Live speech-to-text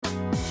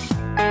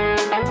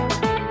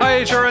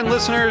HRN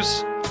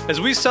listeners.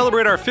 As we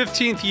celebrate our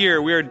 15th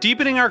year, we are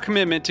deepening our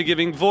commitment to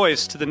giving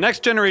voice to the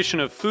next generation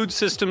of food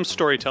systems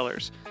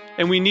storytellers,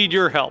 and we need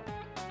your help.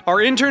 Our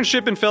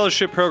internship and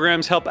fellowship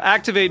programs help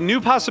activate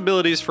new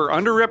possibilities for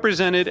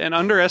underrepresented and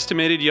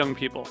underestimated young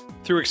people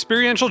through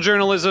experiential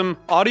journalism,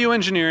 audio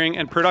engineering,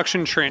 and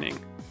production training.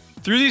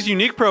 Through these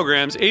unique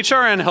programs,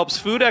 HRN helps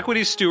food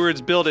equity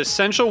stewards build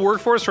essential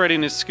workforce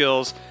readiness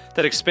skills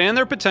that expand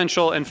their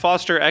potential and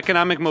foster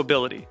economic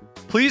mobility.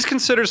 Please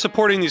consider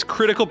supporting these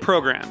critical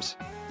programs.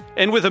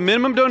 And with a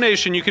minimum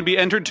donation, you can be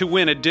entered to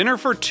win a dinner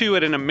for two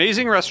at an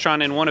amazing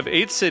restaurant in one of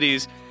 8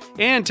 cities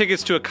and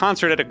tickets to a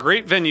concert at a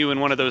great venue in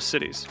one of those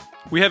cities.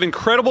 We have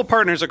incredible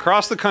partners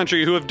across the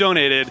country who have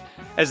donated,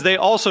 as they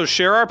also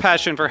share our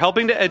passion for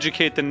helping to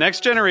educate the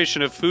next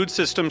generation of food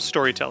systems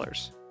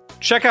storytellers.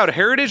 Check out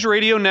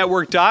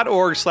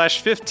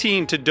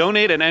heritageradionetwork.org/15 to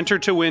donate and enter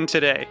to win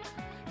today.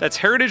 That's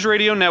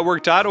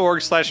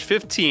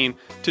heritageradionetwork.org/15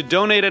 to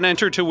donate and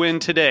enter to win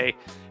today.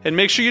 And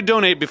make sure you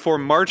donate before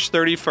March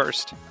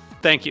 31st.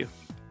 Thank you.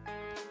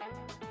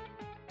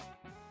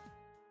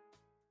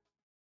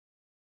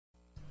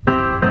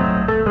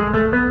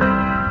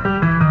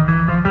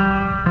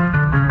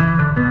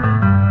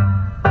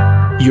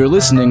 You're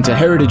listening to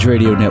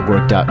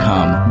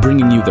HeritageRadioNetwork.com,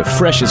 bringing you the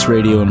freshest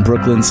radio in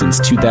Brooklyn since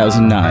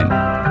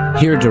 2009.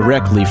 Hear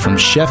directly from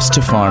chefs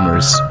to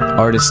farmers,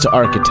 artists to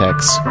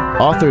architects,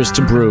 authors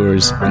to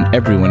brewers, and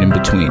everyone in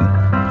between.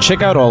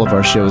 Check out all of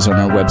our shows on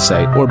our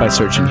website or by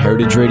searching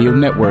Heritage Radio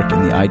Network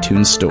in the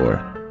iTunes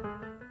Store.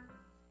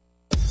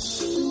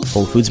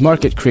 Whole Foods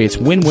Market creates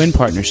win-win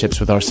partnerships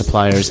with our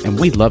suppliers, and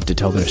we love to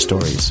tell their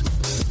stories.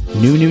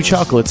 New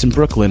Chocolates in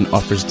Brooklyn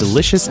offers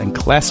delicious and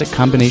classic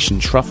combination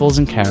truffles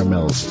and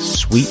caramels,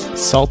 sweet,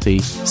 salty,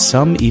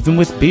 some even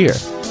with beer.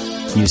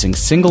 Using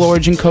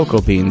single-origin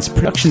cocoa beans,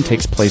 production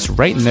takes place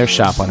right in their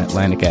shop on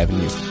Atlantic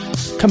Avenue.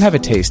 Come have a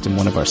taste in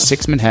one of our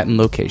 6 Manhattan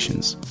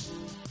locations.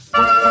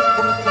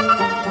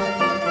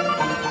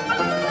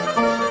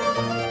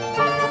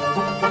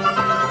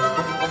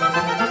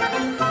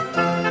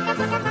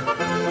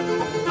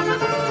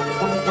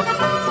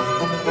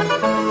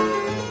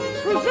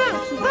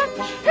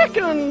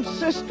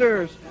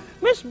 Sisters,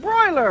 Miss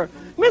Broiler,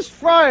 Miss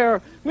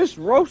Fryer, Miss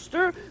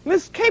Roaster,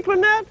 Miss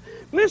Caponette,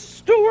 Miss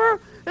Stewer,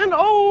 and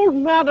old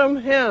Madam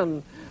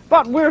Hen.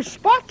 But we're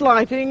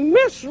spotlighting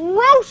Miss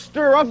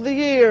Roaster of the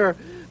Year,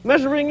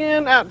 measuring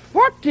in at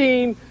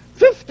 14,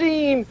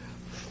 15,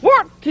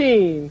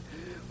 14.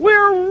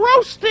 We're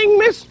roasting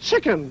Miss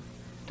Chicken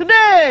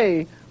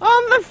today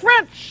on The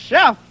French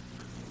Chef.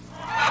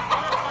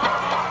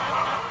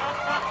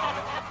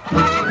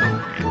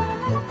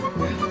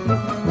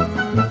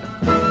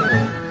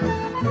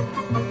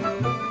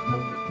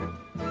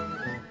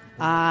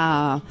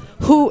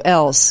 Who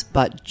else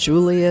but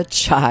Julia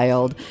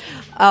Child?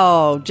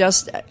 Oh,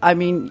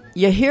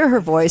 you hear her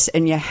voice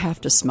and you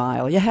have to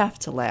smile. You have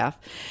to laugh.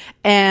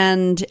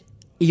 And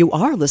you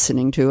are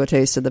listening to A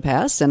Taste of the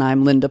Past, and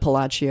I'm Linda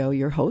Palacio,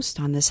 your host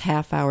on this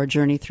half-hour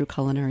journey through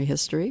culinary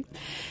history.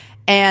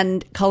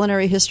 And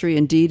culinary history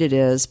indeed it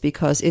is,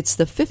 because it's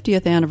the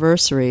 50th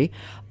anniversary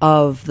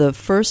of the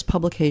first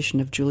publication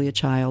of Julia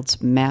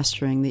Child's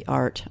Mastering the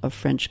Art of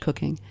French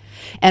Cooking.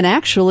 And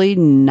actually,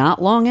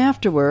 not long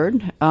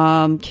afterward,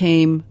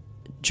 came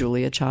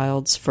Julia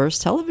Child's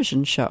first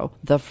television show,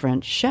 The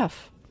French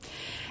Chef.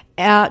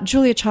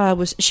 Julia Child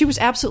was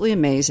absolutely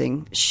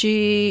amazing.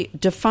 She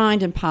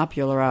defined and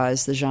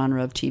popularized the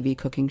genre of TV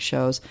cooking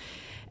shows.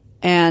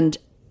 And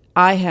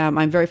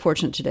I'm very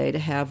fortunate today to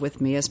have with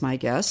me as my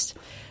guest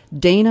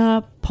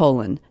Dana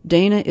Poland.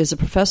 Dana is a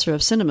professor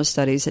of cinema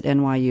studies at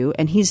NYU,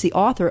 and he's the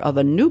author of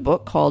a new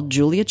book called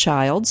Julia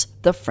Child's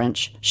The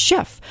French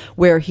Chef,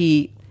 where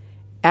he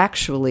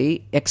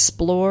actually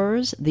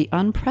explores the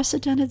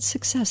unprecedented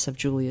success of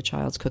Julia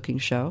Child's cooking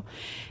show.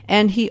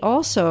 And he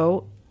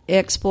also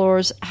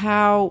explores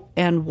how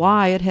and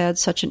why it had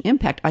such an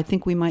impact, I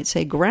think we might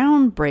say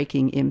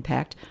groundbreaking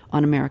impact,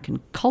 on American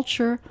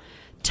culture,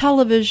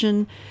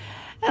 television,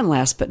 and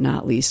last but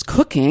not least,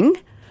 cooking.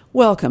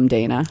 Welcome,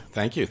 Dana.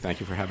 Thank you.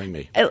 Thank you for having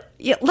me.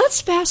 Let's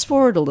fast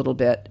forward a little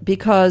bit,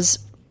 because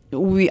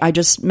I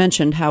just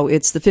mentioned how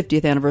it's the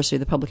 50th anniversary of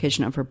the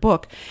publication of her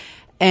book,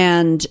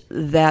 and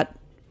that,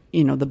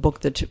 the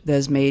book that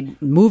has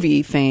made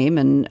movie fame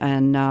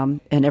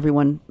and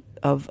everyone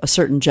of a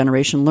certain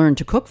generation learned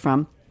to cook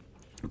from.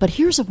 But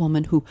here's a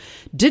woman who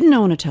didn't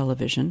own a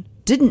television,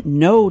 didn't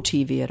know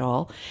TV at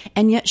all,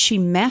 and yet she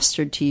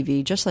mastered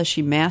TV just as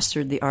she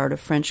mastered the art of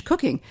French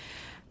cooking.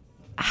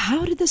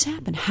 How did this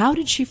happen? How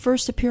did she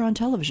first appear on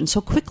television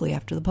so quickly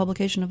after the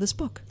publication of this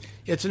book?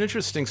 It's an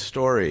interesting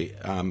story.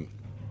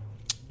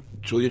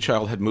 Julia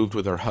Child had moved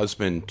with her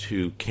husband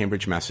to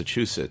Cambridge,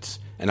 Massachusetts,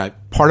 and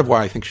part of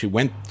why I think she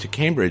went to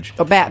Cambridge...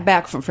 Oh,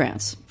 back from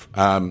France.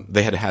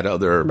 They had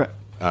other... Right.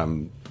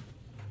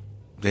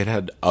 They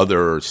had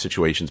other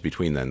situations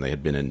between them. They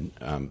had been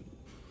in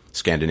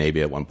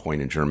Scandinavia at one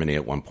point, in Germany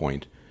at one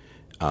point.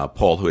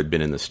 Paul, who had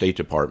been in the State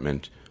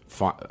Department,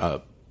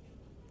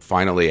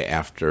 finally,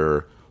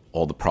 after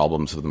all the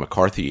problems of the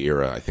McCarthy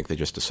era. I think they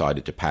just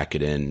decided to pack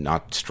it in,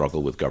 not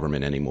struggle with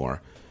government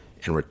anymore.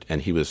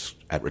 And he was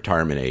at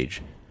retirement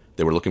age.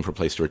 They were looking for a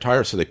place to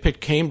retire, so they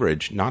picked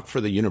Cambridge, not for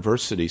the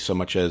university so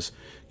much as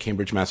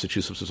Cambridge,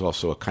 Massachusetts was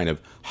also a kind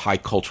of high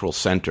cultural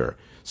center.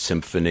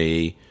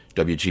 Symphony,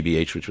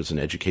 WGBH, which was an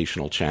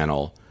educational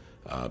channel,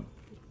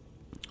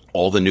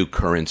 all the new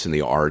currents in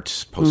the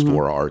arts,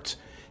 post-war arts.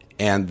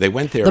 And they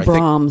went there. The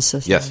Brahms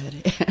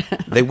Society. Yes.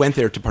 They went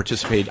there to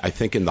participate, I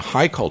think, in the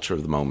high culture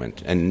of the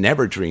moment and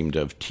never dreamed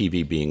of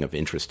TV being of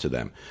interest to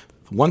them.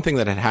 One thing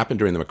that had happened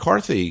during the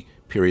McCarthy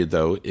period,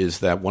 though, is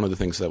that one of the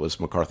things that was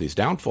McCarthy's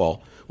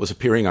downfall was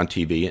appearing on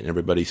TV, and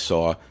everybody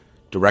saw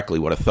directly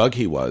what a thug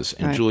he was.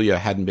 And right. Julia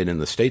hadn't been in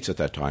the States at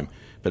that time,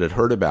 but had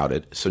heard about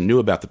it, so knew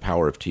about the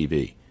power of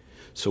TV.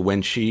 So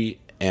when she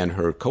and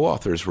her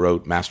co-authors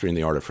wrote Mastering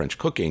the Art of French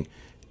Cooking,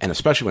 and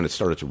especially when it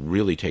started to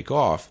really take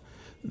off,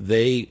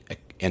 they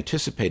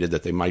anticipated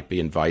that they might be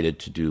invited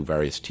to do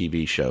various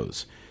TV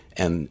shows.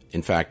 And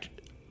in fact,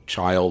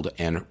 Child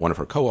and one of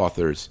her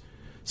co-authors,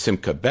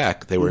 Simca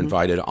Beck, they were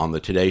invited on the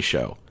Today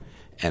Show.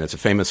 And it's a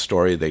famous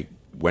story. They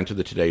went to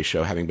the Today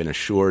Show having been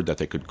assured that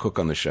they could cook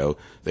on the show.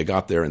 They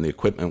got there and the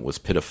equipment was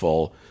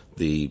pitiful.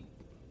 They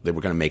were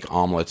going to make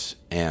omelets,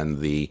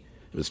 and it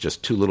was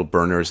just two little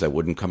burners that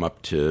wouldn't come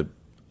up to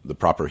the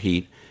proper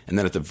heat. And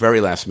then at the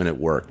very last minute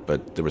worked,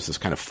 but there was this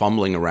kind of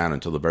fumbling around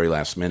until the very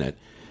last minute.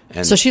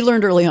 And so she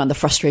learned early on the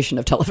frustration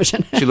of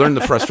television. She learned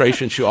the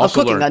frustration. She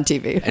also cooking learned on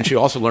TV. And she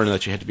also learned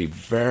that she had to be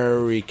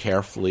very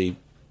careful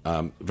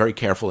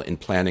in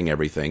planning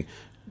everything,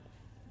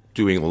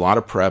 doing a lot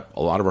of prep,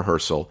 a lot of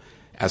rehearsal.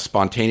 As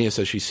spontaneous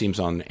as she seems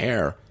on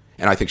air,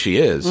 and I think she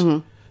is,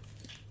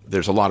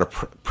 there's a lot of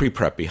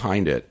pre-prep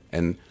behind it.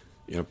 And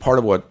part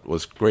of what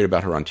was great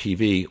about her on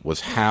TV was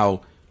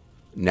how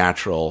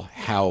natural,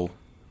 how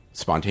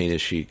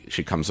spontaneous she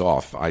comes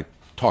off. I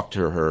talked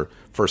to her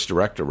first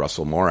director,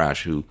 Russell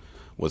Morash, who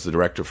was the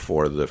director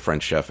for the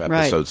French Chef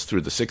episodes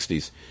through the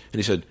 60s. And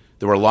he said,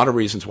 there were a lot of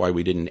reasons why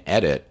we didn't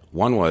edit.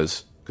 One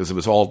was because it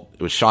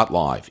was shot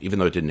live, even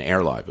though it didn't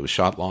air live. It was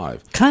shot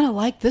live. Kind of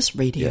like this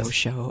radio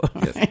show.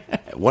 Yes.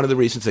 One of the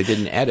reasons they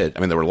didn't edit,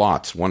 there were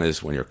lots. One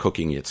is when you're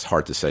cooking, it's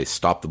hard to say,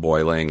 stop the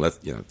boiling,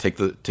 take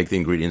the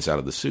ingredients out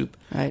of the soup.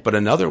 Right. But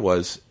another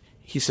was,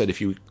 he said if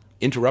you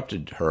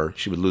interrupted her,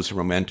 she would lose her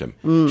momentum.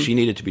 She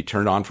needed to be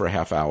turned on for a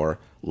half hour,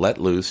 let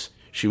loose.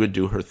 She would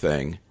do her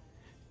thing.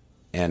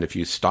 And if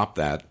you stopped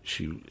that,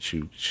 she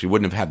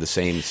wouldn't have had the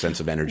same sense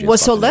of energy. Well,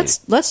 so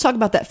let's talk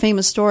about that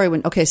famous story.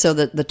 So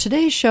the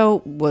Today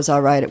Show was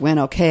all right. It went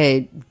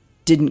okay.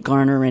 Didn't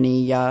garner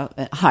any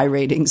high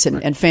ratings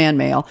and fan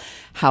mail.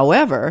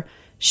 However,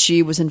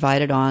 she was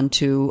invited on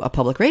to a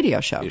public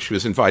radio show. She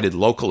was invited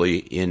locally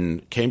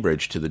in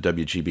Cambridge to the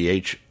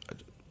WGBH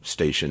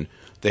station.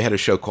 They had a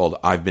show called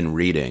I've Been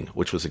Reading,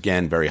 which was,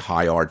 again, very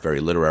high art, very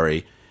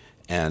literary.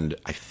 And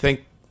I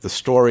think this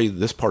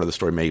part of the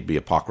story may be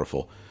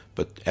apocryphal,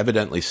 but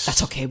evidently...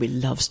 That's okay. We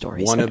love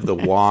stories. One of the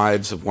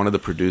wives of one of the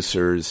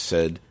producers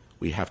said,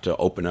 we have to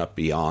open up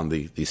beyond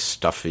these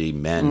stuffy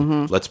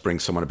men. Let's bring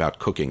someone about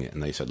cooking.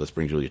 And they said, let's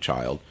bring Julia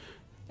Child.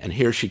 And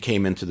here she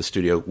came into the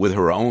studio with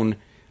her own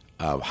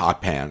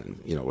hot pan,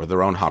 with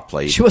her own hot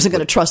plate. She wasn't going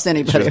to trust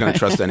anybody. She wasn't going to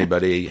trust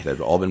anybody. It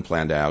had all been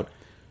planned out.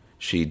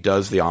 She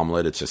does the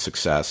omelet. It's a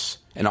success.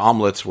 And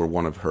omelets were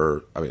one of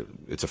her,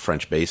 it's a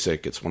French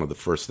basic. It's one of the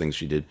first things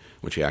she did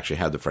when she actually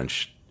had the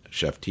French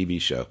Chef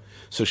TV show.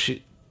 So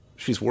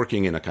she's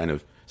working in a kind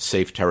of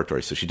safe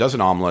territory. So she does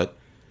an omelet.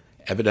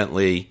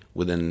 Evidently,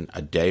 within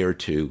a day or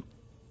two,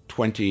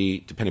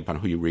 20, depending upon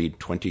who you read,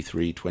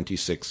 23,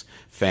 26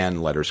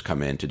 fan letters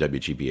come in to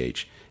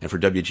WGBH. And for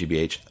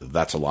WGBH,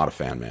 that's a lot of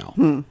fan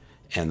mail.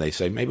 And they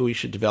say, maybe we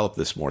should develop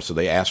this more. So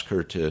they ask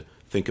her to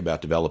think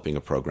about developing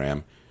a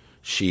program.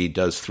 She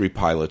does 3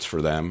 pilots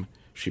for them.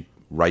 She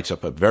writes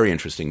up a very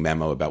interesting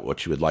memo about what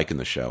she would like in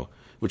the show,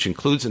 which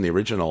includes in the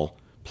original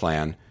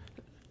plan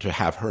to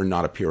have her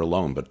not appear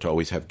alone, but to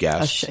always have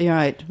guests.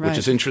 Right. Which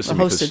is interesting.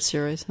 A hosted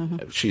series.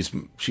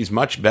 She's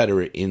much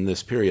better in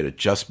this period at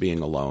just being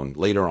alone.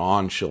 Later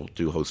on, she'll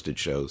do hosted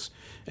shows.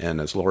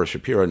 And as Laura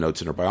Shapiro notes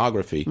in her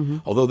biography,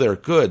 although they're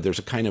good, there's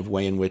a kind of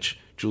way in which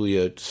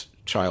Julia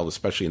Child,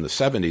 especially in the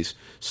 70s,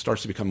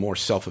 starts to become more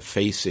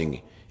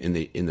self-effacing in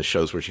the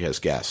shows where she has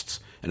guests.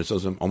 And it's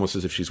almost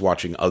as if she's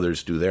watching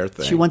others do their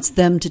thing. She wants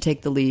them to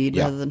take the lead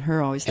rather than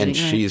her always taking it.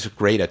 And she's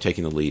great at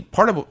taking the lead.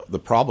 Part of the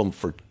problem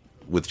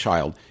with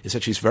Child is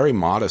that she's very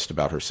modest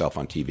about herself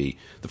on TV.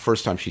 The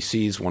first time she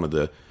sees one of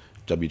the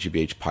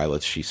WGBH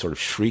pilots, she sort of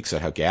shrieks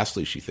at how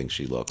ghastly she thinks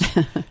she looks.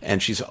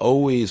 And she's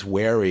always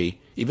wary,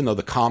 even though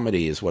the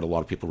comedy is what a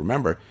lot of people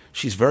remember,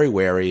 she's very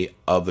wary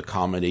of the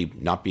comedy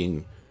not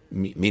being,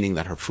 meaning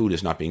that her food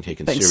is not being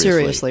taken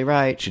seriously.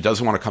 Right. She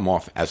doesn't want to come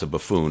off as a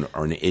buffoon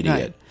or an idiot.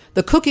 Right.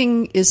 The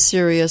cooking is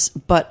serious,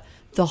 but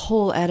the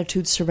whole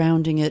attitude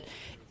surrounding it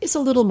is a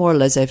little more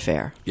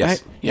laissez-faire. Yes,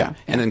 right? yeah.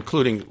 And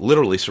including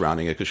literally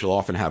surrounding it, because she'll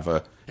often have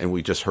and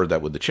we just heard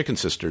that with the Chicken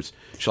Sisters,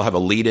 she'll have a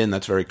lead-in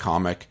that's very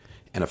comic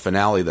and a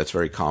finale that's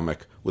very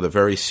comic with a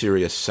very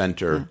serious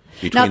center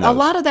between Now, those. a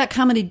lot of that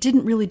comedy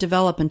didn't really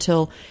develop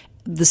until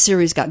the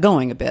series got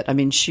going a bit. I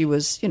mean, she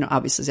was,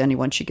 obviously as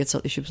anyone, she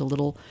was a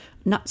little,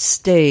 not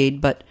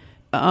staid, but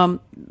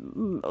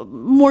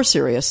more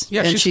serious.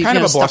 Yeah, and she's she, kind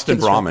of a stuck Boston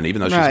things Brahmin,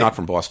 even though she's Right. not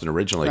from Boston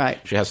originally. Right.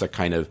 She has that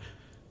kind of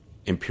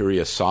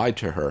imperious side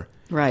to her.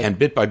 Right. And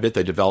bit by bit,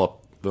 they develop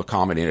the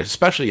comedy, and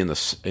especially in the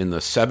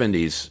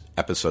 70s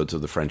episodes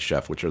of The French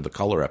Chef, which are the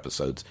color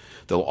episodes.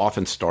 They'll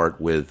often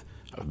start with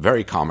a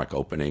very comic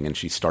opening, and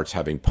she starts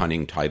having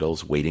punning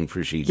titles, Waiting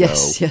for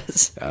Gigot.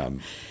 Yes.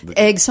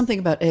 Eggs, something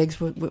about eggs,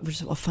 which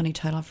was a funny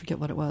title. I forget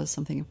what it was.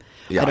 Something.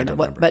 Yeah, I don't know.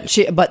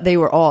 remember. But they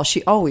were all.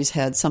 She always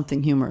had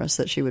something humorous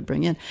that she would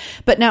bring in.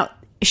 But now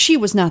she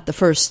was not the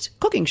first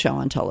cooking show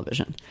on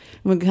television.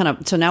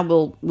 So now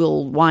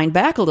we'll wind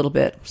back a little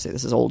bit. See,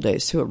 this is old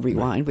days too. A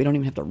rewind. Right. We don't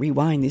even have to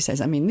rewind these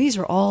days. I mean, these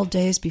are all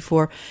days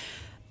before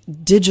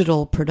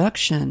digital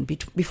production,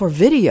 before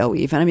video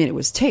even. I mean, it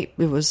was tape.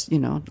 It was,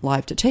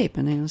 live to tape.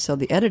 And so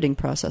the editing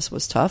process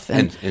was tough.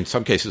 And in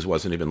some cases, it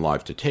wasn't even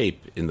live to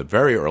tape. In the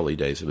very early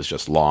days, it was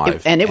just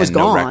live. And it was no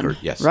gone. record.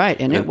 Yes. Right,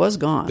 and it was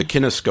gone. The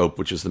kinescope,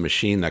 which is the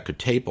machine that could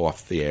tape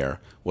off the air,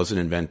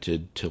 wasn't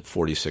invented till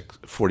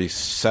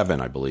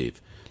 47, I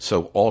believe.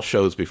 So all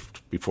shows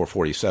before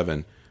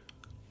 47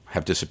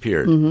 have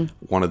disappeared.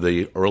 Mm-hmm. One of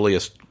the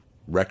earliest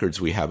records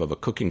we have of a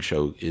cooking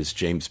show is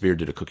James Beard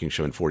did a cooking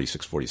show in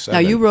 46, 47.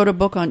 Now, you wrote a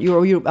book on... You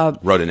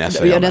wrote an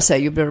essay on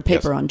that. You wrote a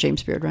paper on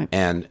James Beard, right?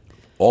 And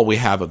all we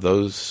have of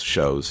those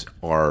shows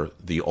are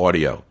the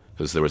audio,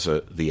 because there was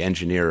the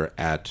engineer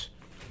at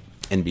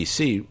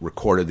NBC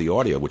recorded the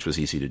audio, which was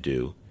easy to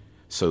do.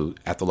 So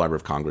at the Library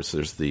of Congress,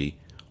 there's the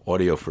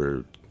audio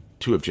for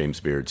 2 of James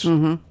Beard's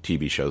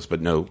TV shows,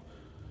 but no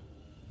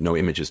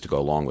images to go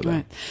along with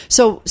it.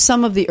 So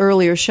some of the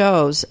earlier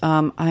shows,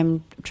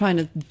 I'm trying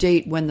to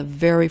date when the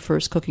very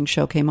first cooking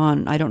show came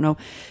on. I don't know.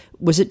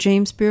 Was it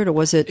James Beard or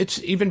was it?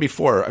 It's even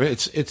before. I mean,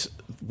 it's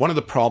one of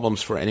the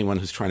problems for anyone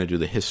who's trying to do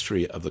the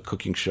history of the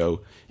cooking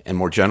show and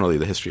more generally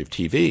the history of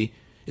TV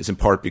is in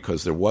part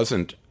because there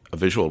wasn't a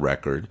visual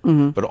record,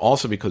 but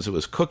also because it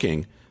was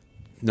cooking.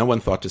 No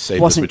one thought to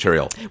save this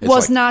material.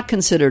 It's not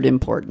considered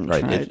important.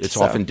 Right. It's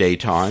often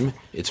daytime.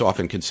 It's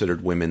often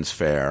considered women's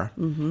fare.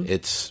 Mm-hmm.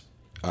 It's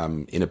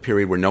in a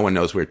period where no one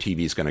knows where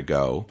TV is going to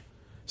go.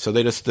 So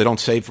they don't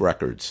save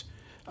records.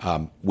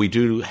 We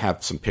do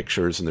have some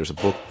pictures, and there's a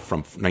book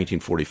from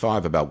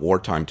 1945 about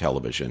wartime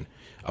television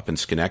up in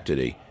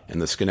Schenectady,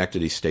 and the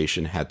Schenectady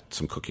station had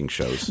some cooking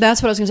shows.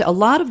 That's what I was going to say.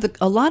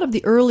 A lot of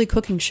the early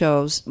cooking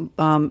shows,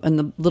 and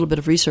the little bit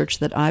of research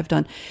that I've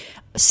done,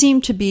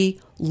 seem to be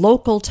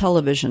local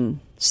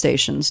television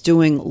stations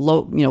doing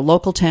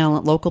local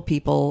talent, local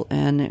people,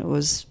 and it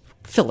was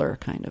filler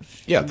kind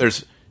of. Yeah,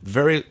 there's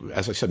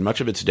as I said,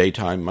 much of it's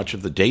daytime. Much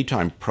of the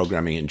daytime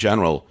programming in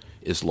general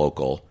is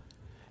local.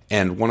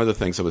 And one of the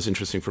things that was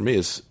interesting for me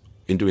is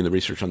in doing the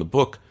research on the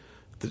book,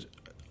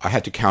 I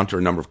had to counter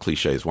a number of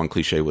cliches. One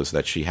cliche was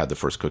that she had the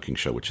first cooking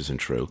show, which isn't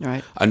true.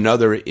 Right.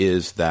 Another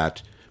is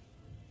that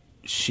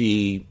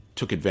she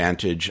took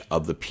advantage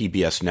of the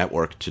PBS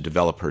network to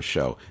develop her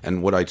show.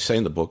 And what I'd say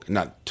in the book,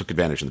 not took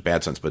advantage in the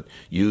bad sense, but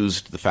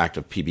used the fact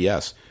of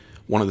PBS.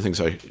 One of the things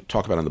I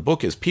talk about in the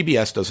book is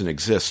PBS doesn't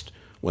exist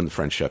when The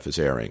French Chef is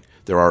airing.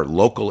 There are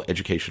local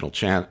educational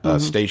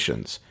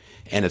stations,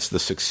 and it's the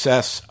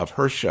success of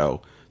her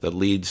show that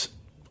leads,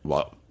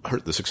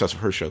 the success of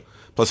her show,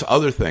 plus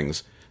other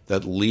things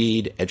that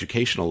lead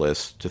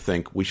educationalists to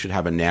think we should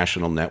have a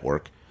national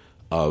network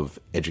of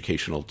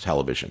educational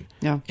television.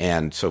 Yeah.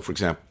 And so, for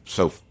example,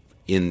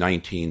 in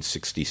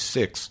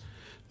 1966,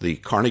 the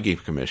Carnegie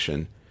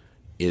Commission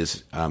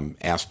is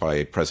asked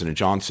by President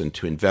Johnson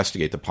to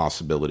investigate the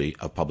possibility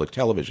of public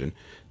television.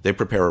 They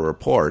prepare a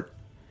report,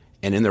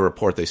 and in their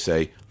report they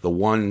say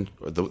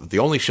the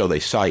only show they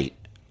cite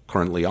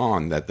currently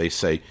on that they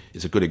say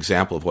is a good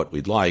example of what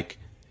we'd like,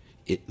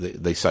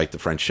 they cite The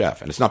French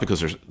Chef. And it's not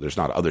because there's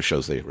not other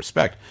shows they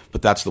respect,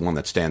 but that's the one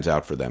that stands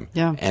out for them.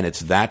 Yeah. And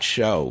it's that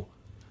show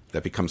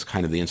that becomes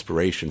kind of the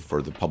inspiration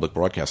for the public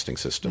broadcasting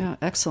system. Yeah,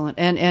 excellent.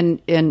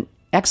 And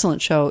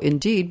excellent show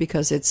indeed,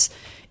 because it's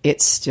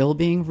still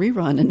being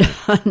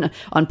rerun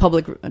on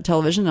public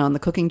television, on the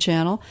Cooking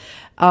Channel.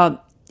 So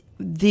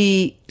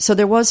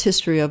there was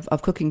history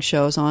of cooking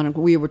shows on.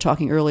 We were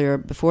talking earlier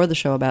before the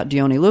show about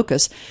Dione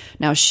Lucas.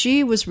 Now,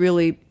 she was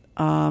really,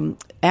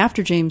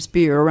 after James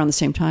Beard, around the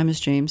same time as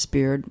James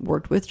Beard,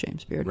 worked with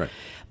James Beard. Right.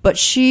 But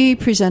she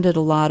presented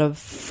a lot of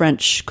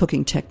French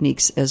cooking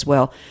techniques as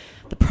well.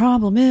 The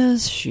problem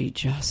is she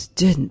just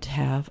didn't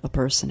have a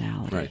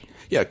personality. Right.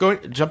 Yeah,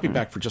 jumping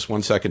back for just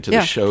 1 second to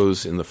the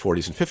shows in the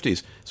 40s and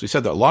 50s. So we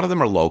said that a lot of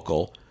them are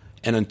local,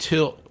 and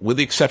with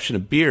the exception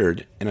of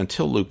Beard and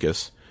until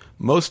Lucas,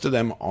 most of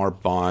them are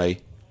by,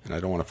 and I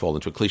don't want to fall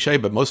into a cliche,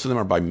 but most of them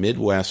are by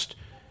Midwest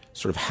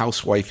sort of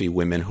housewifey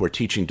women who are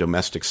teaching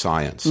domestic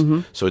science. Mm-hmm.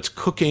 So it's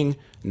cooking,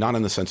 not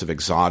in the sense of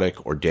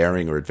exotic or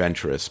daring or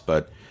adventurous,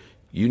 but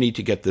you need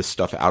to get this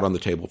stuff out on the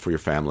table for your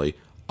family.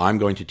 I'm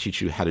going to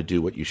teach you how to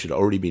do what you should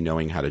already be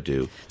knowing how to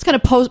do. It's kind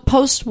of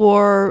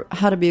post-war,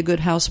 how to be a good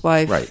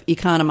housewife, Right.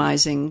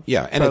 economizing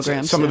Yeah, and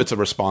programs. some of it's a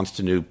response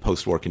to new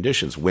post-war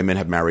conditions. Women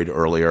have married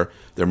earlier.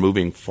 They're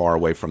moving far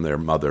away from their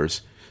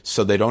mothers,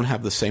 so they don't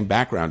have the same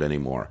background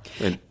anymore.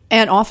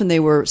 And often they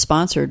were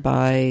sponsored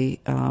by,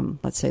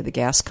 let's say, the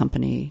gas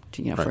company,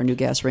 for Right. a new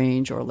gas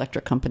range, or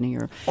electric company,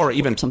 or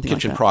even something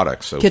kitchen like that.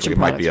 products. So Kitchen it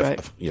might be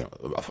products,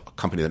 a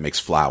company that makes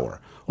flour,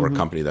 or a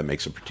company that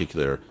makes a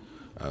particular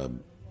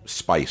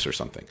spice or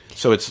something.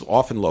 So it's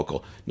often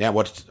local. Now,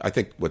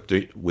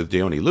 with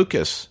Dione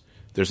Lucas,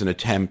 there's an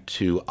attempt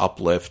to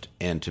uplift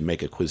and to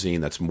make a cuisine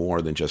that's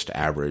more than just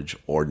average,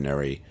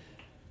 ordinary,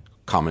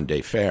 common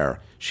day fare.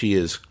 She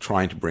is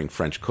trying to bring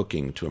French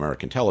cooking to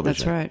American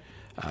television. That's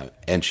right.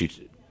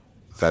 And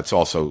that's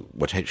also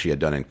what she had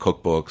done in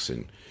cookbooks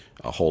and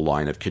a whole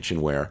line of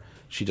kitchenware.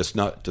 She does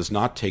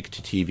not take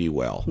to TV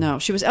well. No,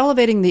 she was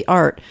elevating the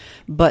art,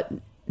 but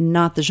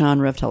not the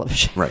genre of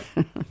television. Right.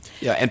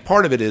 Yeah, and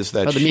part of it is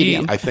that Or the she,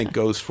 medium. I think,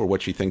 goes for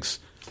what she thinks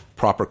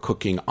proper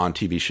cooking on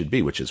TV should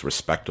be, which is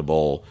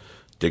respectable,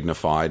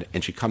 dignified,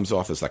 and she comes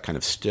off as that kind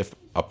of stiff,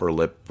 upper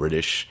lip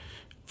British.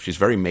 She's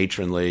very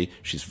matronly.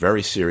 She's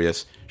very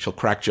serious. She'll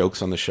crack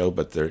jokes on the show,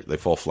 but they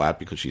fall flat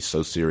because she's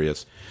so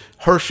serious.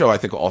 Her show, I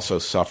think, also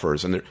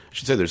suffers, and I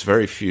should say there's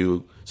very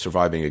few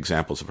surviving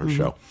examples of her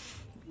show.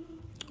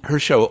 Her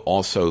show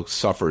also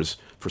suffers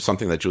for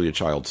something that Julia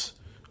Child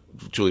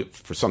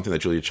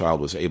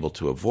was able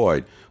to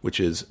avoid,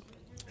 which is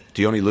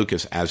Dione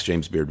Lucas, as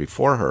James Beard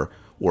before her,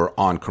 were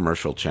on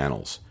commercial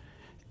channels,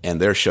 and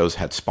their shows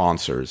had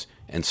sponsors,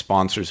 and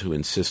sponsors who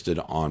insisted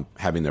on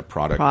having their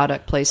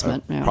product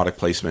placement,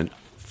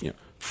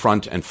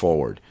 front and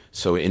forward.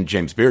 So in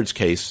James Beard's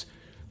case,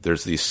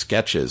 there's these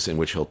sketches in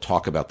which he'll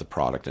talk about the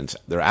product, and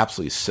they're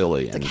absolutely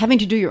silly. Like having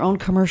to do your own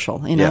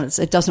commercial,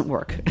 it doesn't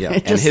work. Yeah,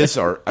 It and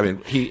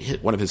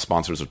just- one of his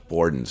sponsors was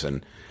Borden's,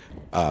 and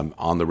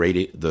on the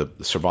radio, the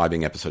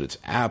surviving episode, it's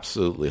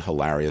absolutely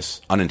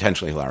hilarious,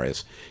 unintentionally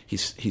hilarious. He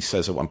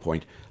says at one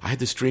point, "I had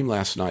this dream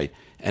last night,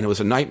 and it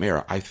was a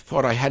nightmare. I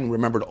thought I hadn't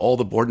remembered all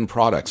the Borden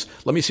products.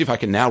 Let me see if I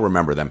can now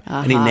remember them."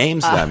 And he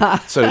names them.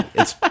 So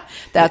it's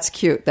That's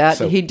cute.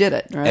 He did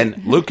it, right?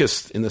 And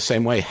Lucas, in the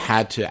same way,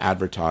 had to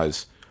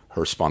advertise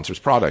her sponsor's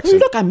products.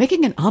 Look, I'm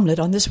making an omelet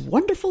on this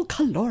wonderful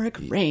caloric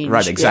range.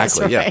 Right,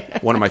 exactly. Yes, right. Yeah.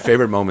 One of my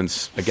favorite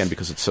moments, again,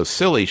 because it's so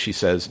silly, she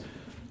says,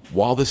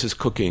 "While this is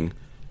cooking,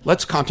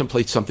 let's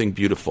contemplate something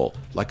beautiful,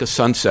 like a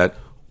sunset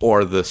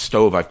or the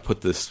stove I've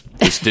put this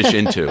dish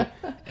into."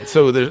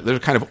 So there's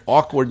kind of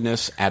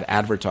awkwardness at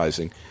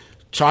advertising.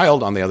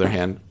 Child, on the other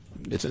hand,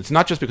 it's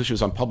not just because she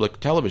was on public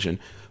television,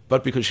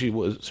 but because she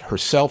was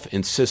herself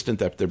insistent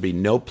that there be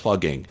no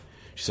plugging.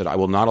 She said, "I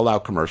will not allow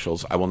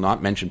commercials. I will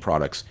not mention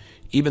products,"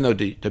 even though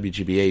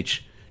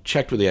WGBH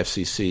checked with the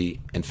FCC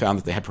and found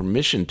that they had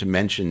permission to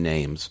mention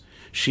names.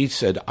 She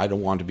said, "I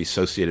don't want to be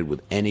associated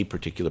with any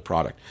particular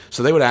product."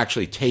 So they would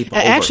actually tape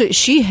over. Actually,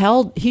 she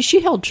held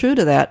true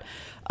to that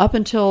up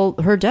until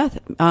her death.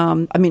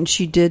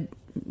 She did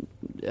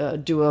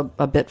do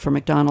a bit for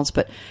McDonald's,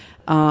 but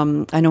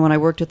I know when I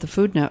worked at the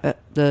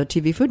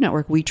TV Food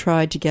Network, we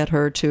tried to get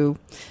her to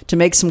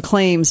make some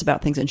claims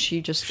about things, and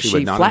she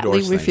would not flatly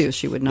endorse refused. things.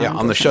 She would not. Yeah,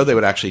 on the show they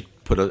would actually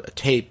put a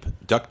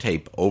duct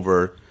tape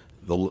over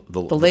the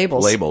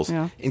labels,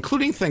 yeah.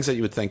 Including things that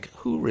you would think,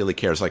 who really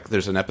cares? Like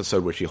there's an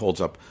episode where she holds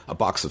up a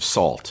box of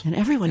salt, and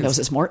everyone knows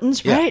it's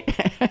Morton's, yeah.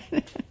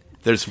 right?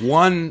 There's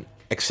one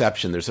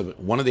exception. There's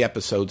one of the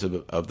episodes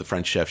of The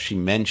French Chef. She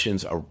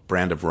mentions a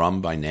brand of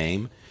rum by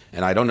name.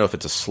 And I don't know if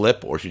it's a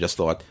slip or she just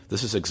thought,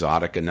 this is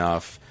exotic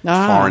enough,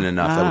 foreign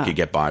enough that we could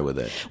get by with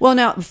it. Well,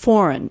 now,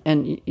 foreign,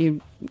 and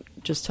you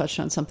just touched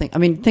on something. I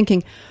mean,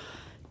 thinking,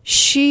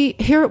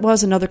 here it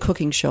was another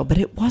cooking show, but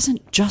it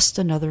wasn't just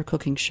another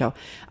cooking show.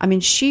 I mean,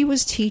 she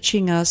was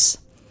teaching us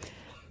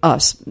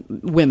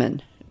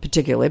women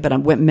particularly, but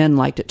men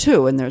liked it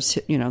too. And there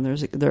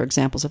are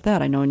examples of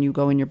that. I know when you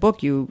go in your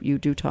book, you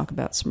do talk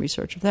about some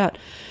research of that.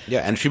 Yeah,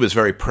 and she was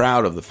very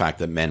proud of the fact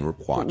that men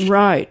watched.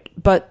 Right,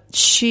 but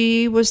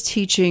she was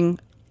teaching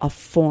a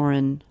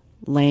foreign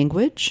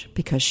language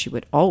because she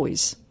would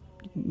always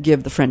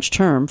give the French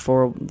term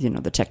for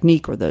the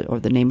technique or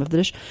the name of the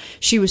dish.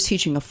 She was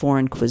teaching a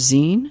foreign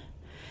cuisine,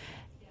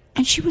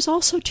 and she was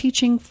also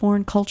teaching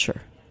foreign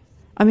culture.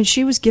 I mean,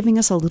 she was giving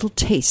us a little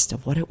taste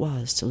of what it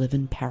was to live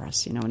in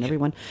Paris, and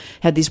everyone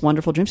had these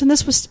wonderful dreams. And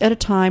this was at a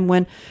time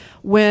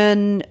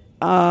when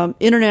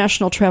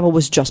international travel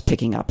was just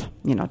picking up.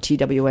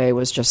 TWA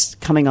was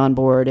just coming on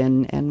board,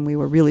 and we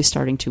were really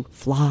starting to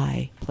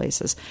fly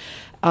places.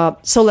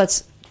 So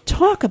let's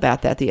talk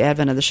about that, the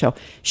advent of the show.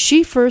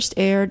 She first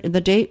aired, and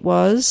the date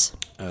was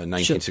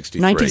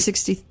 1963.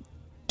 1963.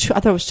 I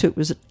thought it was 2.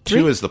 Was it 3?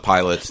 2 is the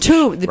pilot.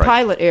 The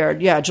pilot aired,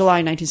 July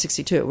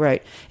 1962,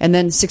 right. And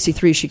then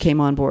 63 she came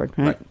on board,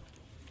 right?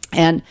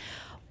 And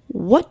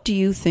what do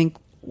you think,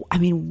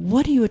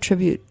 what do you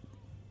attribute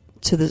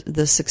to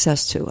the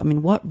success to? I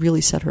mean, what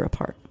really set her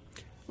apart?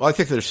 Well, I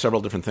think there's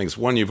several different things.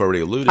 One you've already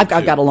alluded to.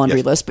 I've got a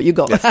laundry list, but you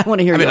go. Yes. I want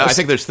to hear yours. I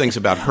think there's things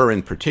about her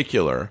in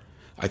particular.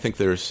 I think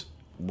there's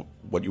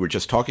what you were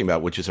just talking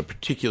about, which is a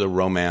particular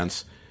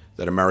romance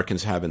that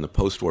Americans have in the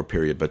post-war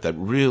period, but that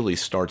really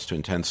starts to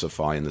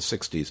intensify in the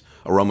 60s,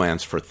 a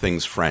romance for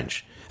things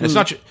French. And it's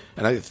not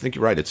and I think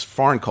you're right, it's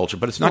foreign culture,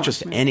 but it's not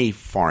just any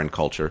foreign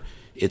culture,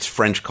 it's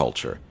French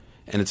culture.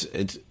 And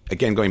it's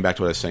again, going back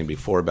to what I was saying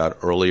before about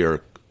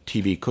earlier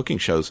TV cooking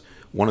shows,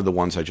 one of the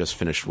ones I just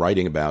finished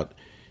writing about,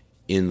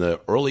 in the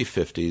early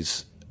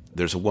 50s,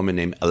 there's a woman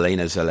named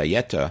Elena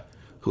Zelaieta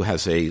who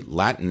has a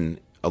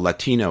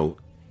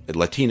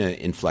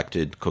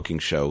Latina-inflected cooking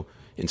show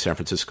in San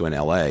Francisco and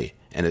L.A.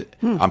 And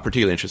I'm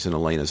particularly interested in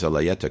Elena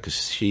Zelaieta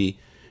because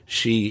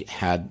she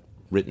had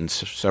written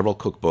several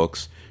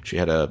cookbooks. She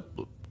had a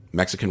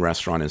Mexican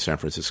restaurant in San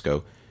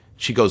Francisco.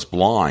 She goes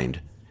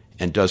blind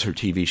and does her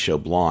TV show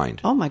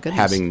blind. Oh, my goodness.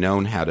 Having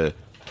known how to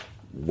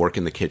work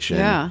in the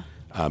kitchen,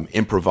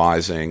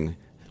 improvising.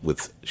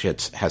 She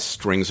has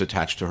strings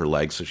attached to her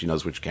legs, so she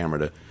knows which camera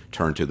to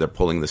turn to. They're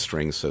pulling the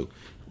strings, so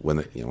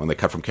when they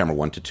cut from camera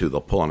 1 to 2,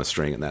 they'll pull on a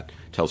string, and that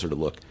tells her to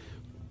look.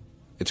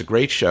 It's a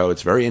great show.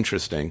 It's very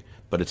interesting,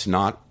 but it's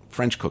not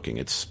French cooking.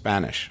 It's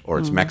Spanish or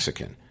it's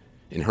Mexican.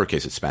 In her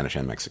case, it's Spanish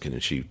and Mexican,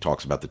 and she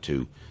talks about the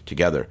two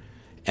together.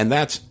 And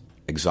that's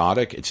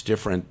exotic. It's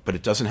different, but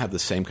it doesn't have the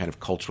same kind of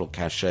cultural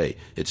cachet.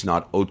 It's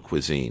not haute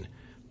cuisine.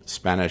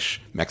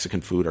 Spanish,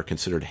 Mexican food are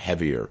considered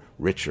heavier,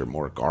 richer,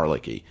 more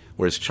garlicky,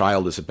 whereas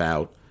Child is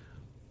about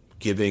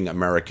giving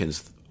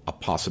Americans a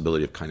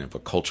possibility of kind of a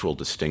cultural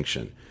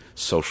distinction,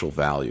 social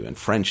value, and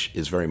French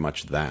is very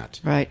much that.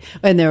 Right,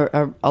 and there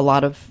are a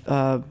lot of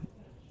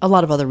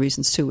other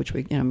reasons too, which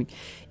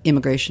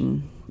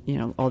immigration.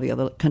 All the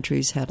other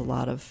countries had a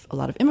lot of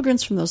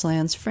immigrants from those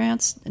lands.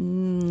 France,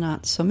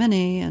 not so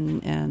many,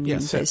 and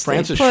yes,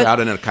 France is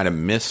shrouded in a kind of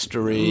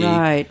mystery,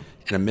 right?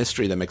 And a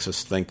mystery that makes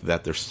us think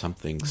that there's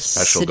something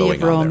special City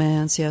going on of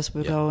romance, there. yes,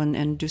 we'll go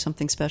and do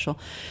something special.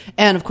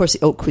 And, of course, the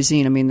haute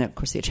cuisine. I mean, of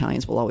course, the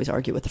Italians will always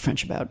argue with the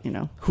French about,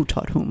 who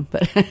taught whom.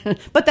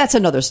 But that's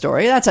another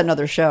story. That's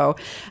another show.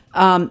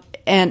 And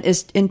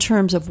is in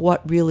terms of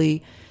what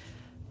we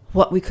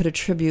could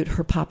attribute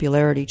her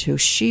popularity to.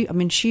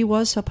 She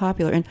was so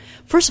popular. And,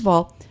 first of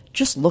all,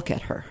 just look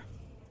at her.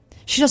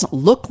 She doesn't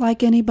look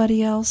like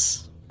anybody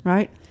else,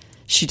 right?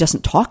 She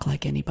doesn't talk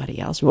like anybody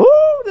else.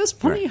 Ooh, this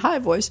funny high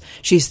voice.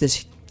 She's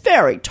this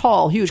very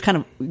tall, huge, kind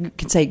of, you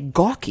can say,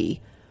 gawky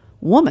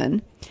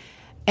woman.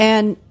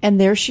 And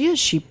there she is.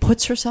 She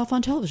puts herself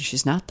on television.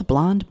 She's not the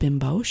blonde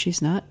bimbo.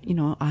 She's not,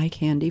 eye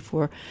candy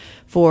for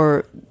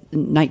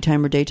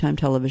nighttime or daytime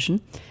television.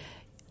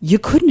 You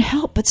couldn't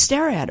help but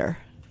stare at her.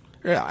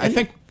 Yeah, I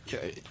think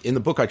in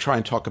the book I try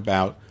and talk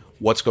about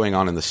what's going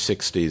on in the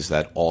 60s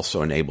that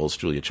also enables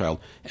Julia Child.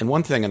 And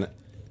one thing, and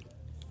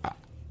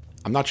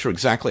I'm not sure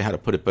exactly how to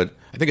put it, but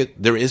I think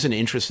there is an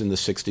interest in the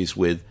 60s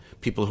with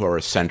people who are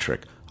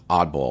eccentric,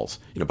 oddballs.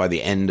 By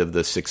the end of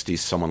the 60s,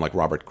 someone like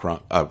Robert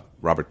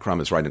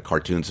Crumb is writing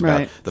cartoons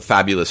about the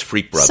fabulous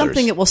Freak Brothers.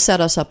 Something that will set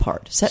us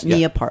apart, set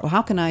me apart. Well,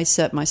 how can I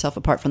set myself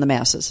apart from the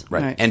masses?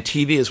 Right. And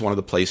TV is one of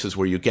the places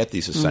where you get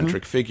these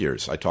eccentric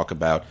figures. I talk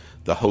about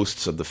the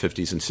hosts of the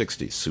 50s and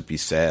 60s, Soupy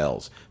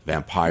Sales,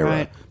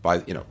 Vampira.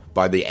 Right.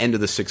 By the end of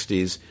the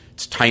 60s,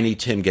 it's Tiny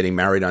Tim getting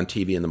married on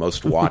TV in the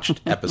most watched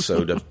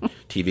episode of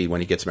TV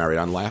when he gets married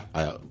on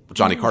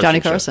Johnny Carson. Johnny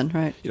Carson, show.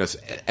 right.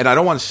 And I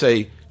don't want to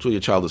say Julia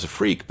Child is a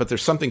freak, but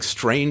there's something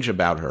strange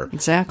about her.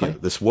 Exactly.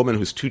 This woman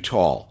who's too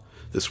tall,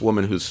 this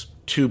woman who's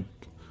too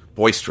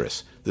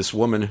boisterous, this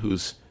woman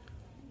who's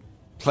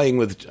playing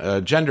with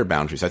gender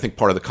boundaries. I think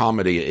part of the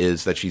comedy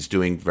is that she's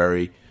doing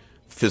very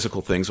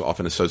physical things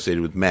often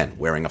associated with men,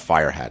 wearing a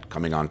fire hat,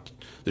 coming on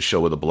the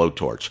show with a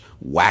blowtorch,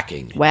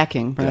 whacking,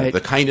 right?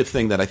 The kind of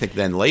thing that I think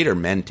then later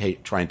men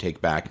try and take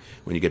back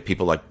when you get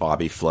people like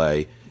Bobby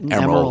Flay,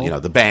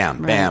 Emerald. The BAM.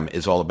 Right. BAM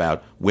is all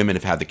about women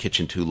have had the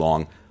kitchen too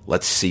long.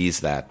 Let's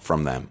seize that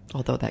from them.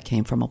 Although that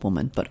came from a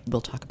woman, but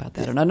we'll talk about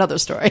that in another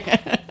story.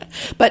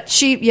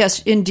 But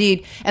yes,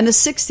 indeed. And the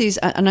 60s,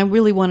 and I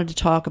really wanted to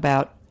talk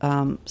about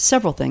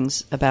several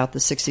things about the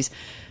 60s.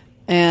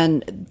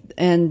 And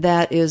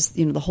that is,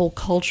 the whole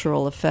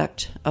cultural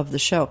effect of the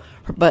show.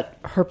 But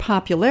her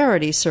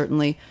popularity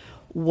certainly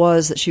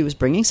was that she was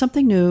bringing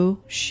something new.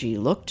 She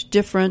looked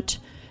different,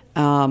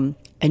 and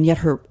yet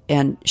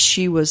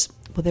she was.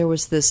 Well, there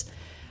was this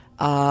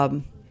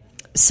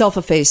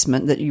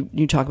self-effacement that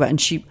you talk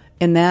about,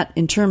 and that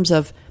in terms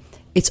of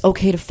it's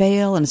okay to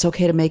fail and it's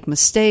okay to make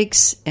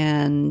mistakes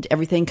and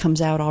everything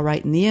comes out all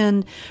right in the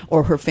end.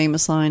 Or her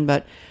famous line,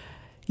 but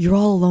you're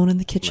all alone in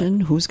the kitchen.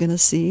 Right. Who's going to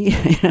see?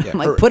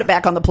 Put it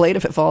back on the plate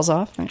if it falls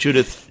off. Right?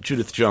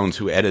 Judith Jones,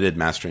 who edited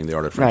Mastering the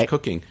Art of French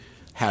Cooking,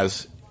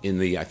 has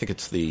I think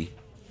it's the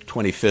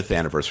 25th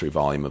anniversary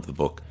volume of the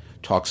book,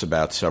 talks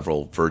about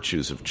several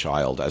virtues of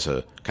Child as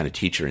a kind of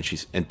teacher,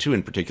 and two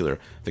in particular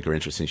I think are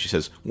interesting. She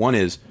says one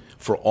is,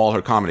 for all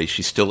her comedy,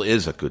 she still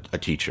is a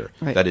teacher.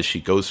 Right. That is, she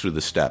goes through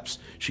the steps.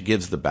 She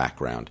gives the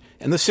background.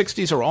 And the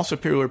 60s are also a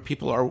period where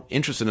people are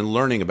interested in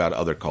learning about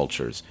other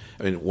cultures.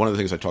 I mean, one of the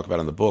things I talk about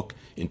in the book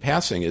in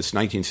passing is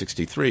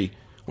 1963,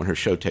 when her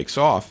show takes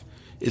off,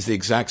 is the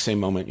exact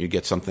same moment you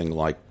get something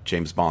like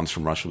James Bond's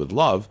From Russia with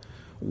Love,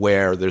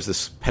 where there's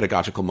this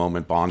pedagogical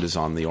moment. Bond is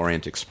on the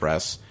Orient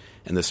Express,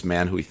 and this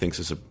man who he thinks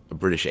is a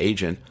British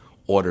agent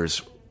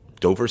orders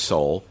Dover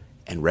sole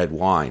and red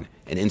wine.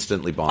 And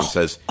instantly Bond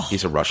says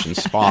he's a Russian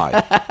spy.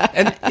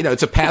 And,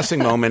 it's a passing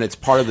moment. It's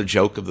part of the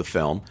joke of the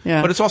film.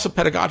 Yeah. But it's also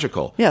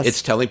pedagogical. Yes.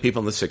 It's telling people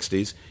in the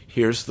 60s,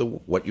 here's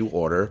what you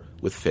order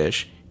with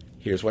fish.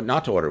 Here's what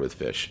not to order with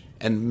fish.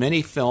 And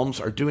many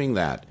films are doing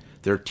that.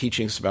 They're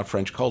teaching us about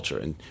French culture.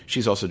 And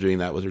she's also doing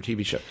that with her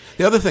TV show.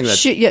 The other thing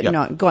that...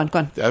 No, go on.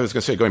 I was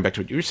going to say, going back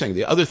to what you were saying,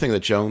 the other thing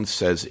that Jones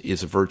says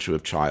is a virtue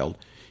of Child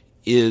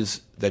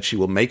is that she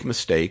will make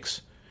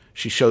mistakes.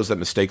 She shows that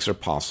mistakes are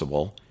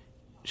possible.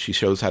 She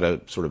shows how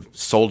to sort of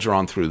soldier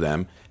on through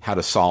them, how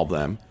to solve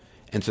them,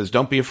 and says,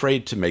 don't be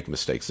afraid to make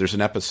mistakes. There's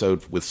an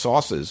episode with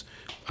sauces,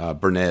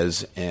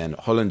 Béarnaise and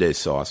Hollandaise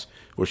sauce,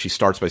 where she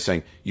starts by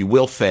saying, you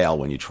will fail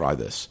when you try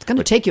this. It's going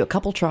to take you a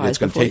couple tries. It's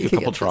going to take you a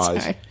couple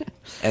tries.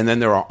 And then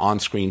there are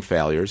on-screen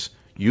failures,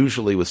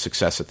 usually with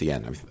success at the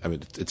end. I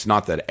mean, it's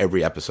not that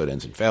every episode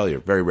ends in failure.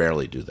 Very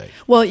rarely do they.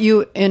 Well,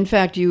 you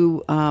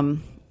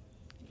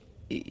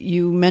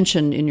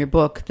mentioned in your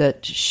book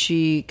that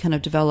she kind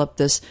of developed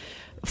this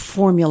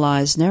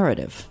formalized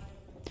narrative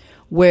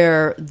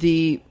where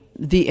the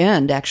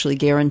end actually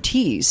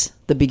guarantees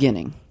the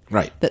beginning.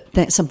 Right.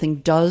 That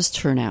something does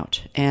turn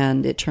out,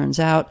 and it turns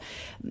out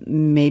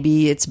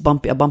maybe it's a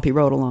bumpy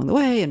road along the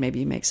way, and maybe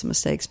you make some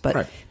mistakes,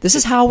 but this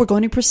is how we're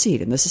going to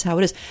proceed, and this is how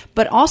it is.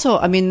 But also,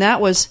 I mean,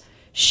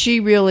 she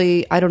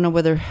really, I don't know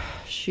whether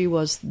she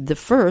was the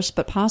first,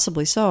 but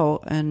possibly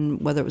so, and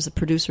whether it was the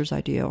producer's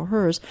idea or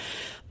hers,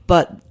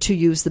 but to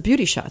use the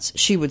beauty shots.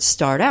 She would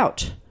start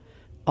out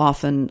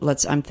often,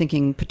 I'm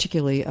thinking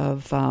particularly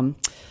of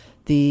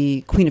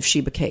the Queen of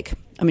Sheba cake.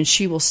 I mean,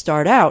 she will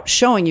start out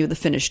showing you the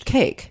finished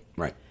cake.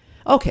 Right.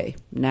 Okay,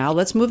 now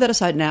let's move that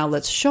aside. Now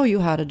let's show you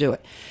how to do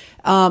it.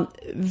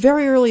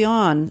 Very early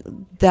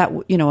on, that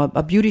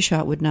a beauty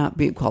shot would not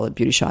be, call it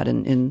beauty shot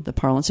in the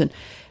parlance, and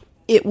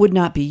it would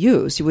not be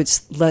used. You would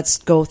let's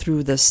go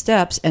through the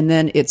steps, and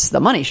then it's the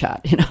money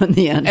shot, in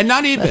the end. And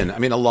not even. I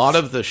mean, a lot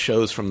of the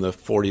shows from the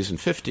 40s and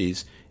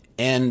 50s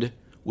end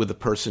with the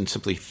person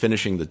simply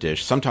finishing the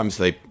dish. Sometimes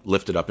they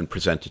lift it up and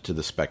present it to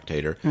the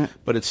spectator,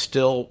 but it's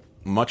still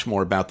much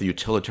more about the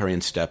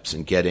utilitarian steps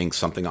and getting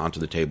something onto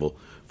the table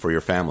for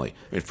your family.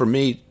 I mean, for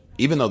me,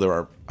 even though there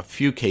are a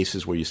few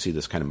cases where you see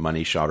this kind of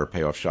money shot or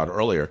payoff shot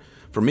earlier,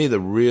 for me, the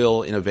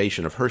real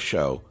innovation of her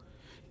show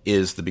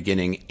is the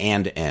beginning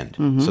and end.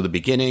 Mm-hmm. So the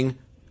beginning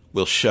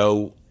will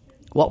show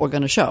what we're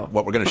going to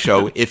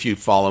show. If you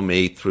follow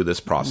me through this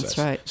process.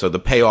 That's right. So the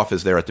payoff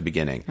is there at the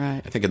beginning.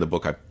 Right. I think in the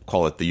book I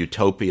call it the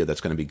utopia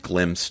that's going to be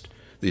glimpsed.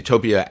 The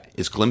utopia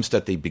is glimpsed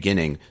at the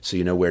beginning, so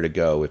you know where to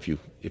go if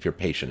you're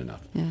patient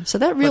enough. Yeah. So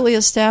that really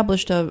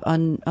established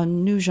a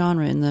new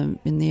genre in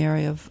the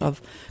area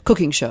of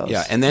cooking shows.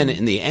 Yeah, and then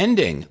in the end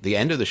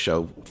of the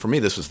show, for me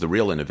this was the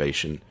real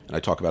innovation, and I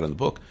talk about it in the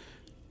book.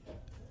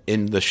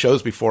 In the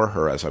shows before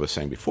her, as I was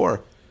saying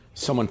before,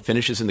 someone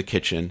finishes in the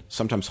kitchen,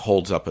 sometimes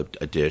holds up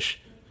a dish,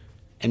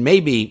 and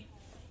maybe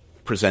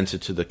presents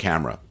it to the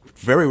camera.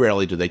 Very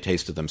rarely do they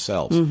taste it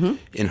themselves. Mm-hmm.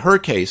 In her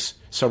case,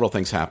 several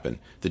things happen.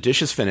 The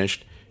dish is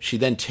finished. She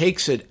then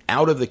takes it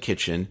out of the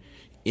kitchen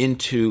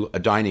into a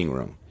dining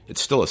room. It's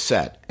still a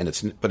set,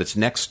 but it's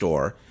next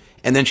door.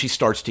 And then she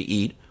starts to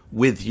eat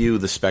with you,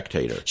 the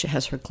spectator. She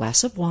has her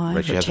glass of wine.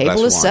 Right, her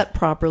table is set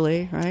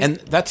properly, right? And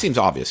that seems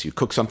obvious. You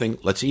cook something,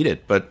 let's eat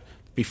it. But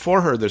before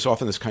her, there's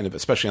often this kind of,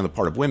 especially on the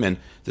part of women,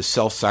 this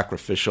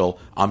self-sacrificial,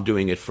 I'm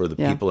doing it for the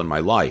people in my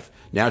life.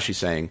 Now she's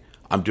saying,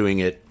 I'm doing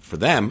it for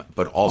them,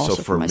 but also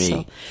for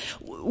me.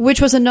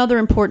 Which was another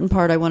important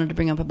part I wanted to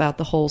bring up about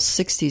the whole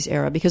 60s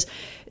era, because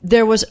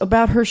there was,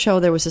 about her show,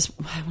 there was this,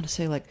 I want to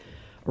say, like,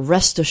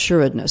 rest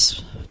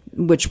assuredness,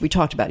 which we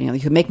talked about. You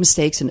can make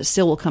mistakes and it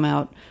still will come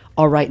out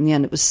all right in the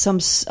end. It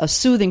was a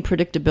soothing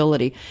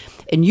predictability.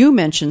 And you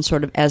mentioned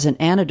sort of as an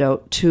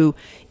antidote to,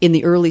 in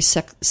the early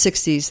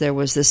 60s, there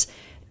was this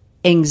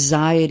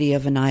anxiety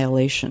of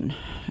annihilation.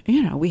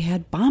 We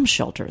had bomb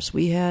shelters.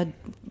 We had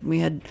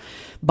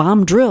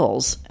bomb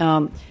drills.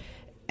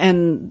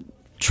 And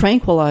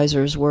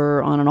tranquilizers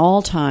were on an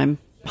all-time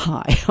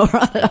high, or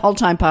on an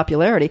all-time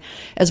popularity,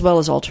 as well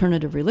as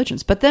alternative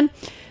religions. But then,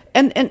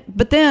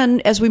 but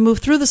then, as we move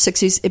through the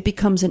 60s, it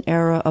becomes an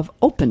era of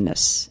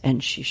openness,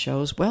 and she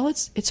shows, well,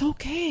 it's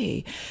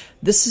okay.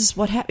 This is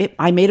what happened.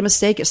 I made a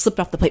mistake. It slipped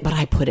off the plate, but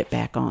I put it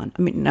back on.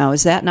 I mean, now,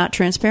 is that not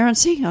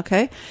transparency?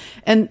 Okay.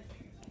 And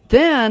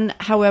then,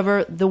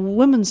 however, the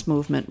women's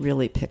movement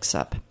really picks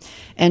up.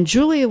 And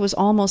Julia was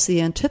almost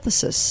the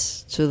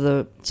antithesis to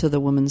the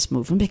women's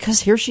movement,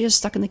 because here she is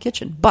stuck in the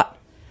kitchen. But,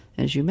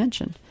 as you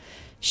mentioned,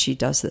 she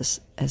does this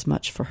as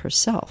much for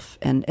herself,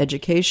 and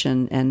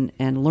education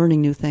and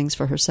learning new things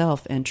for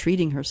herself and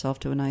treating herself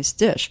to a nice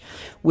dish,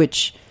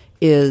 which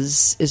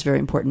is very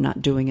important,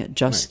 not doing it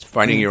just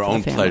finding your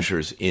own family.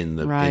 Pleasures in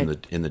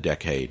the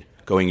decade.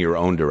 going your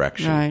own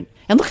direction. Right.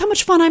 And look how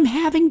much fun I'm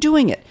having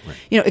doing it. Right.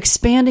 You know,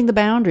 expanding the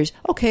boundaries.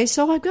 Okay,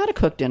 so I've got to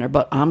cook dinner,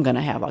 but I'm going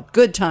to have a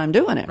good time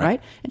doing it,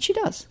 right? And she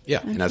does.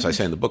 Yeah, and as I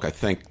say in the book, I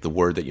think the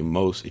word that you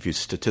most, if you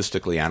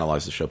statistically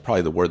analyze the show,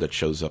 probably the word that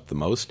shows up the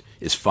most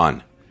is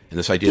fun. And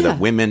this idea that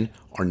women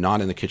are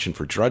not in the kitchen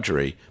for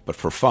drudgery, but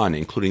for fun,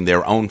 including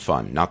their own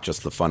fun, not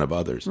just the fun of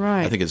others.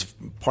 Right. I think is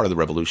part of the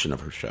revolution of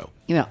her show.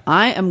 You know,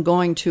 I am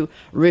going to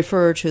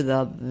refer to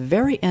the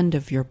very end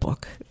of your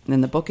book.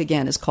 And the book,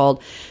 again, is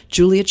called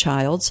Julia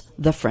Child's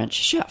The French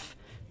Chef.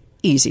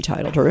 Easy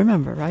title to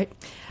remember, right?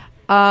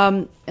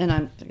 And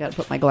I got to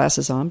put my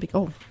glasses on.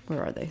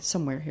 Where are they?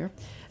 Somewhere here.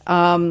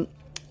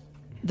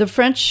 The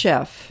French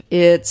Chef,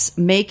 it's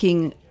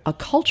making a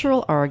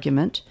cultural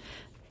argument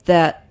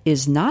that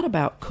is not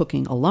about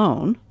cooking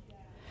alone.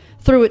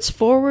 Through its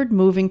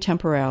forward-moving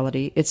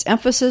temporality, its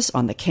emphasis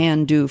on the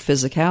can-do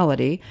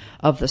physicality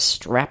of the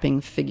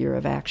strapping figure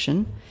of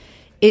action,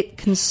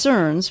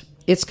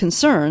 its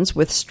concerns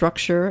with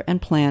structure and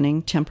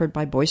planning tempered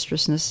by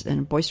boisterousness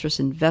and boisterous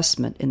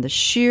investment in the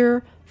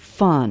sheer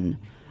fun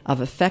of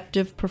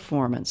effective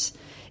performance,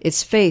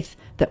 its faith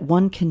that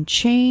one can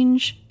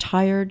change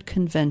tired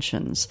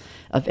conventions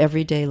of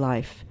everyday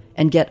life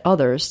and get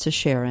others to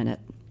share in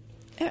it.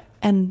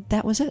 And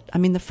that was it. I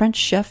mean, the French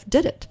Chef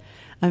did it.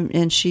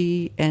 And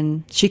she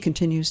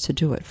continues to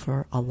do it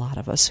for a lot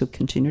of us who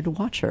continue to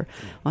watch her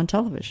on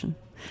television.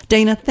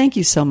 Dana, thank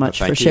you so much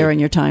for sharing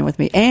your time with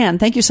me.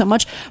 And thank you so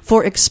much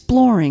for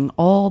exploring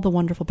all the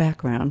wonderful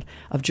background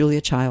of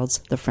Julia Child's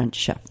The French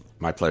Chef.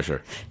 My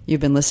pleasure.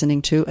 You've been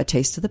listening to A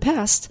Taste of the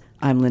Past.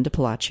 I'm Linda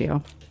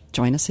Palacio.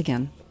 Join us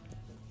again.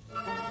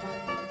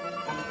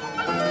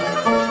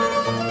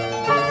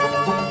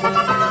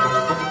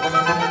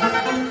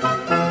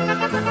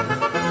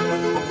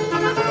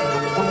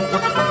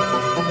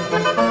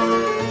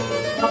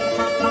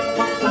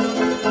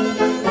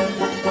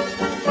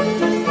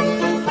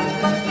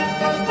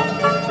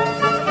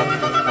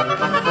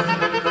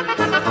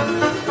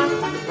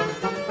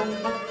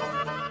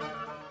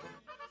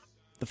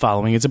 The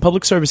following is a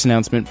public service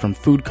announcement from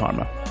Food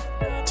Karma.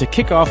 To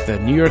kick off the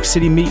New York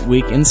City Meat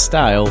Week in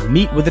style,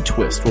 Meat with a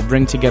Twist will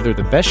bring together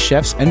the best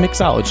chefs and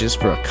mixologists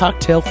for a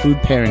cocktail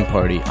food pairing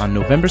party on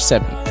November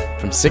 7th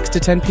from 6 to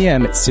 10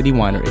 p.m. at City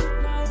Winery.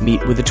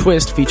 Meat with a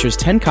Twist features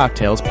 10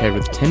 cocktails paired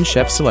with 10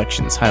 chef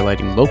selections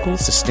highlighting local,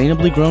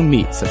 sustainably grown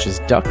meats such as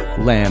duck,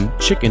 lamb,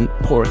 chicken,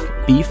 pork,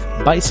 beef,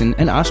 bison,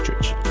 and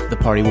ostrich. The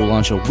party will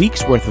launch a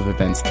week's worth of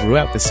events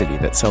throughout the city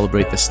that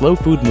celebrate the slow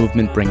food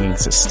movement bringing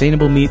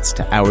sustainable meats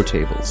to our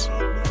tables.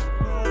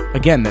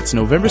 Again, that's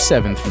November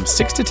 7th from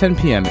 6 to 10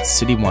 p.m. at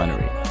City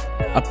Winery.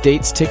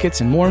 Updates, tickets,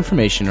 and more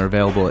information are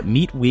available at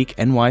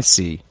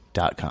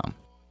meatweeknyc.com.